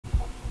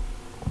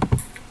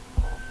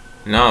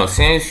Now,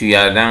 since we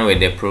are done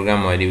with the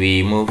program model,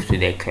 we move to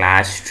the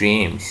class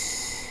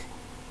streams.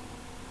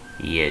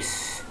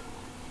 Yes,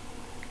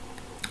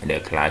 the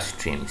class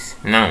streams.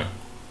 Now,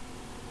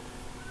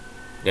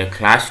 the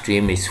class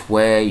stream is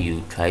where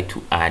you try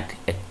to add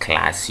a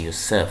class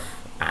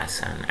yourself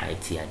as an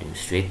IT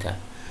administrator.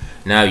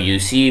 Now you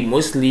see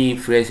mostly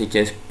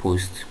FreeSHS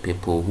post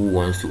people who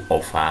wants to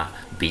offer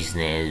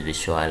business,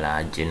 visual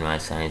art, general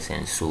science,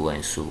 and so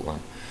on.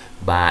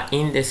 But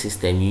in the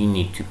system, you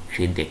need to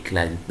create the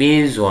class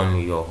based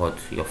on your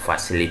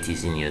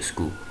facilities in your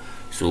school.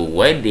 So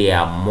where there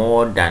are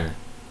more than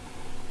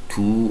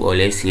 2 or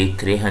let's say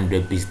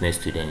 300 business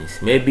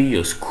students, maybe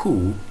your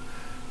school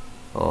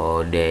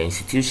or the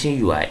institution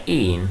you are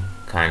in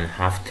can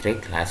have 3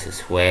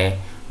 classes, where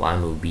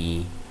one will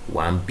be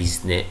one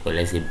business, or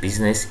let's say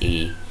business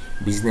A,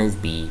 business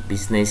B,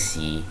 business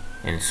C,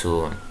 and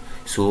so on.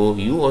 So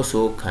you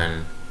also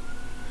can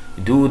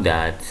do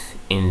that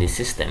in the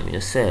system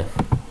yourself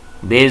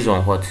based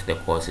on what the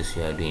courses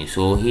you are doing.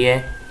 So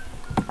here,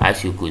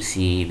 as you could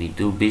see, we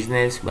do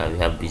business, but we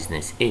have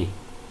business A.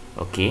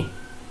 Okay,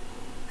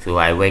 so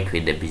I work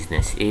with the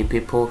business A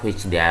people,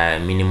 which there are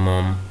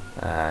minimum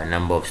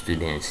number of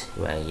students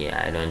right here.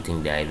 I don't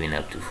think they are even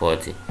up to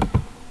 40.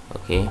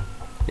 Okay,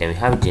 then we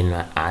have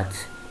general art.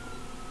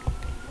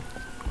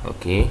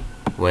 Okay,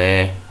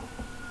 where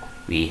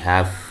we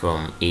have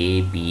from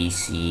A, B,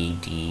 C,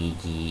 D,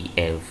 G,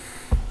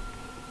 F,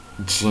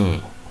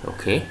 G.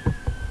 Okay,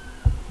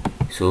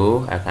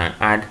 so I can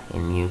add a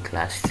new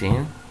class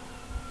stream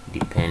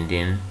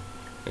depending,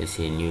 let's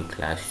say new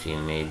class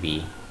stream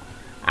maybe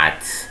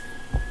at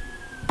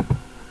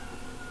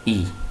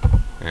E.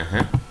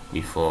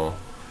 Before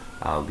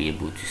I'll be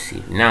able to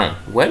save. Now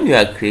when you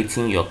are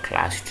creating your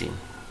class stream,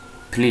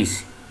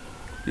 please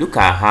look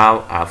at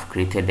how I've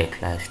created the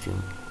class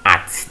stream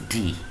at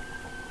D,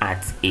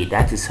 at A.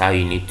 That is how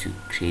you need to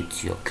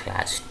create your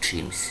class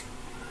streams.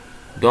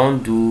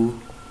 Don't do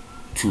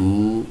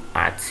 2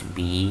 at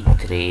B,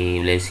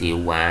 3, let's say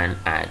 1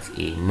 at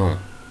A. No,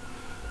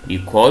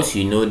 because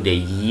you know the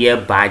year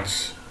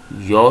batch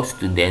your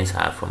students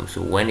are from.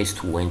 So when it's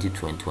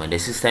 2021, the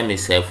system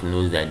itself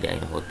knows that they are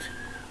in what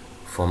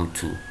form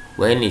 2.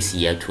 When it's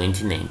year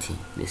 2019,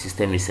 the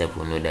system itself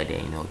will know that they are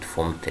in what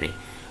form 3.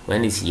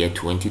 When it's year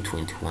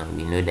 2021,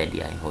 we know that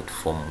they are in what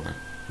form 1,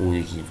 who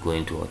is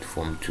going to what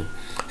form 2.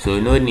 So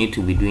you no need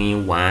to be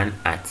doing 1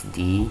 at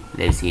D,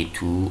 let's say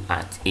 2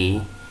 at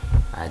A,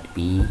 at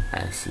B,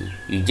 and C.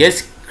 You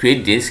just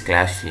create this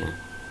classroom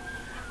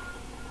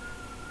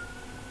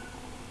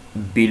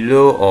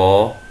below,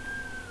 or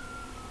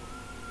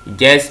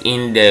just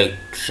in the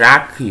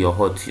track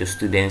your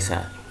students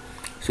are.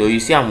 So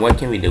you see I'm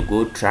working with the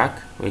gold track,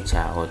 which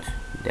are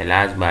the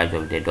last batch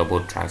of the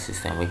double track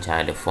system, which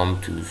are the form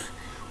 2s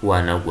who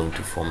are now going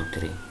to form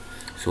 3.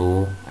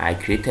 So I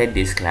created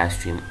this class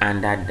stream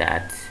under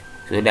that,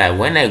 so that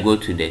when I go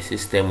to the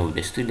system of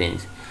the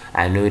students,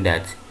 I know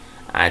that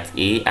at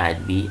A,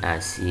 at B,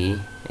 at C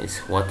is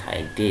what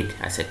I did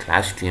as a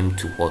class stream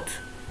to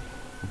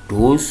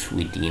those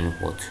within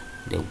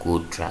the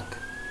gold track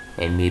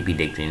and maybe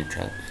the green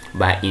track.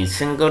 But in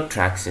single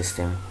track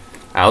system,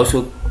 I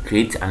also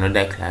create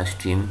another class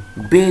stream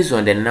based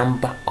on the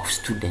number of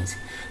students.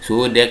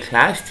 So the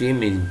class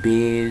stream is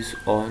based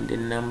on the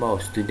number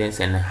of students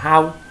and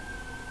how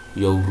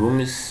your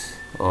rooms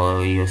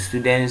or your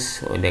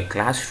students or the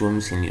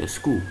classrooms in your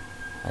school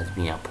has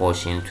been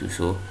apportioned to.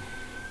 So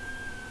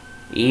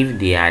if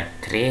there are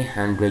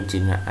 300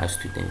 general art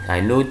students, I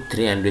know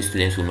 300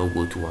 students will not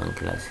go to one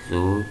class.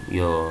 So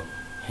your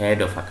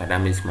head of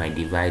academics might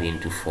divide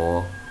into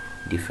 4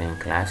 different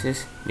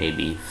classes,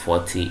 maybe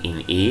 40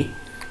 in A,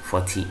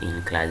 40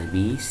 in class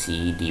B,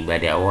 C, D, but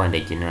they are all under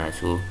general.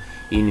 So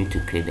you need to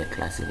create the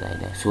classes like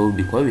that. So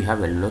because we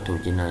have a lot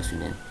of general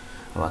students,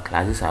 our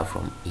classes are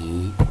from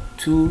A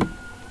to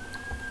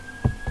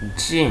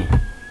G,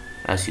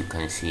 as you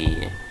can see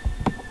here.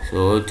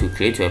 So to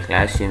create your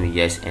classroom, you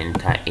just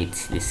enter it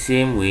the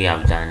same way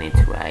I've done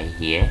it right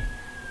here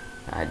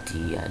at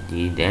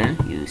D, then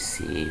you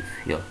save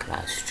your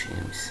class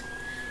streams.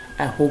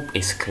 I hope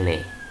it's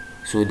clear.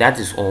 So that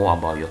is all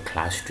about your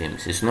class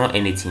streams. It's not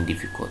anything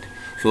difficult.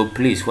 So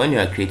please, when you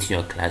are creating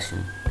your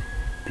classroom,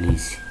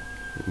 please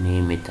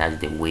name it as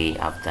the way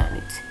I've done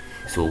it.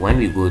 So when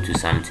we go to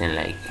something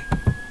like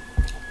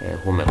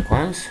home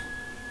econs,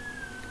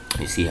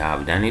 you see how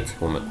I've done it.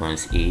 Home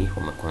econs A,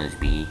 home econs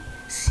B,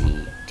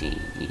 C, D,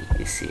 E,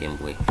 the same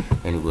way.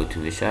 When you go to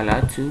visual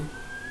art 2,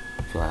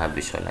 so I have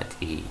visual art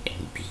A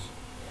and B.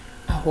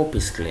 I hope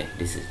it's clear.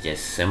 This is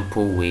just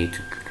simple way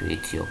to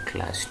create your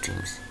class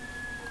streams,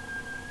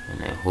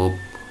 and I hope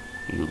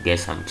you get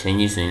some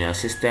changes in your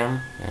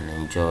system and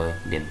enjoy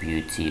the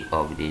beauty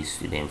of this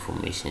student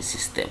information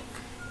system.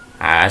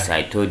 As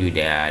I told you,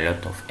 there are a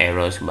lot of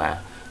errors, but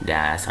there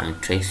are some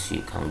tricks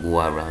you can go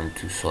around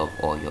to solve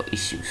all your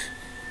issues,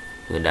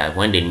 so that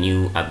when the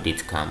new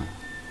update come,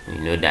 you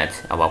know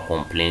that our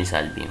complaints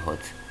has been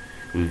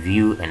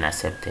reviewed and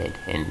accepted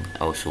and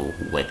also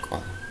work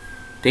on.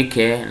 Take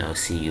care, and I'll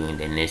see you in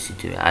the next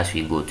tutorial as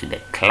we go to the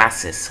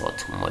classes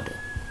model.